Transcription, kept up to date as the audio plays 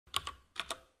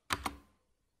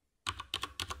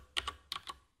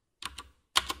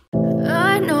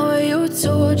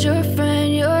told your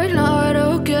friend you're not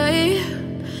okay,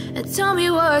 and tell me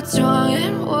what's wrong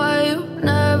and why you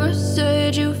never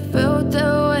said you felt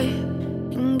that way.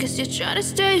 And guess you're trying to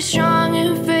stay strong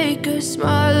and fake a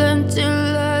smile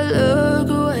until I look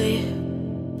away.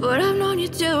 But I've known you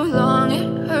too long,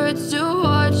 it hurts to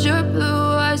watch your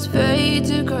blue eyes fade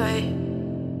to gray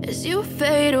as you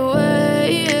fade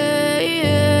away,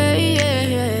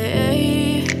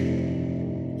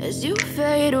 as you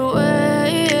fade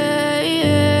away.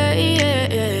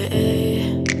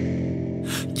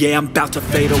 Yeah, I'm about to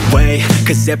fade away,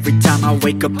 cause every time I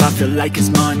wake up I feel like it's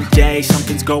Monday.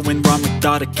 Something's going wrong with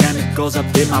all the chemicals up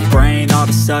in my brain. All of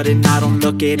a sudden I don't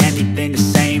look at anything the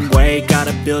same way. Got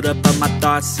a build up of my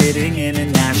thoughts sitting in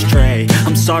an ashtray.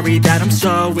 I'm sorry that I'm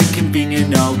so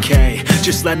inconvenient, okay.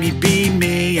 Just let me be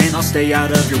me and I'll stay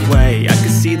out of your way. I can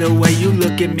see the way you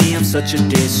look at me, I'm such a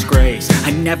disgrace.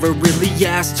 I never really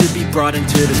asked to be brought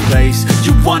into this place.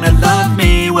 You wanna love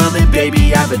me? Well then baby,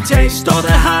 have a taste. All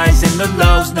the highs and the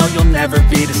lows, no, you'll never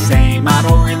be the same. I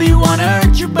don't really wanna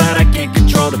hurt you, but I can't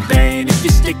control the pain. If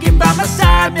you're sticking by my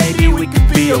side, maybe we could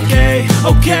be okay.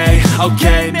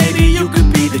 Okay, maybe you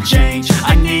could be the change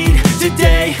I need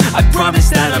today. I promise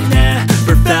that I've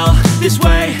never felt this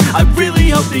way. I really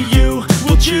hope that you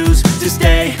will choose to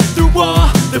stay through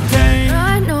all the pain.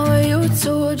 I know you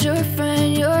told your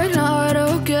friend you're not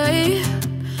okay,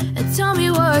 and tell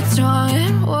me what's wrong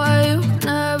and why you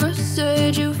never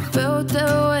said you felt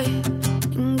that way.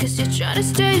 Guess you're trying to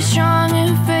stay strong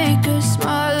and fake a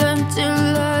smile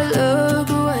until I look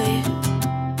away.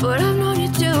 But I've known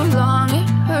you too long, it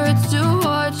hurts to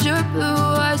watch your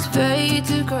blue eyes fade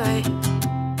to gray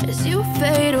as you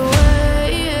fade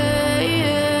away,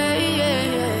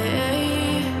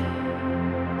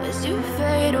 as you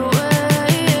fade away,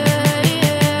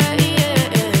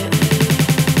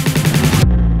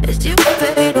 as you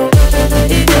fade away.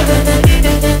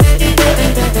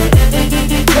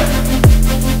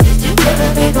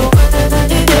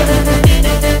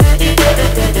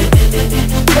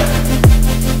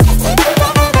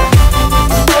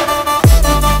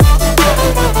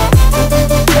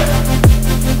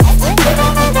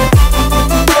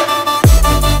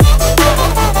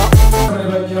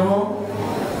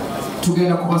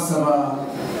 Tugenda kubasaba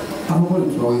abagole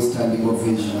tulawe standing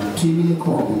ovation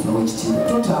tuyibireko tulawe ekitiibwa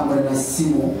totambula na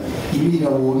ssimu yibirira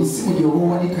wooli essimu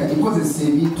gyobawanika gikozesa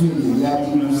ebintu ebyo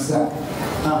ebyagiruza.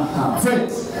 Fred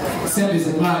sembeza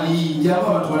emaali jaba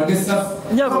abantu balage safu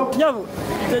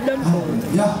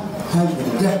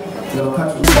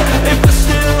If I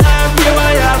still have you,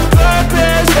 I have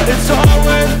purpose. It's all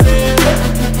worth it.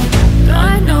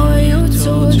 I know you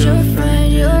told your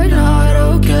friend you're not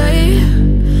okay,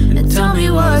 and tell me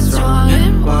what's wrong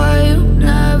and why you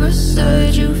never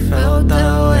said you felt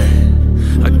that way.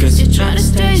 I guess you're trying to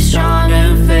stay strong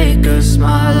and fake a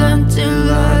smile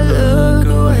until I look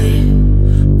away.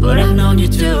 But I've known you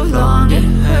too long, it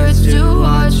hurts to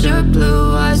watch your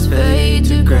blue eyes fade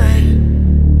to gray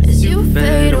as you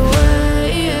fade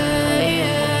away,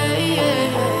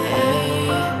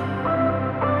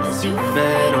 as you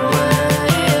fade away,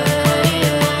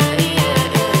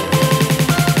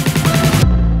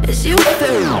 as you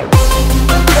fade away.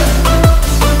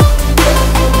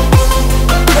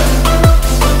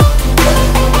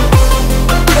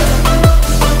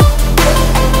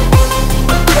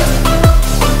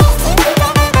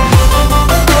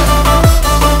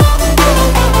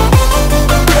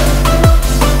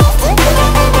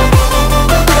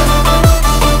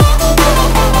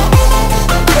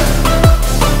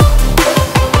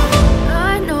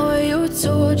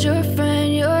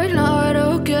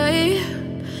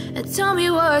 Tell me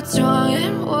what's wrong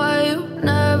and why you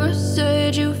never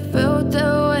said you felt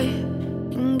that way.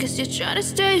 And guess you're trying to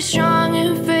stay strong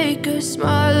and fake a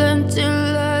smile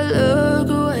until I look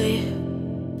away.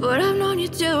 But I've known you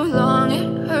too long,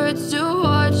 it hurts to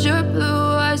watch your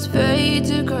blue eyes fade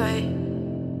to gray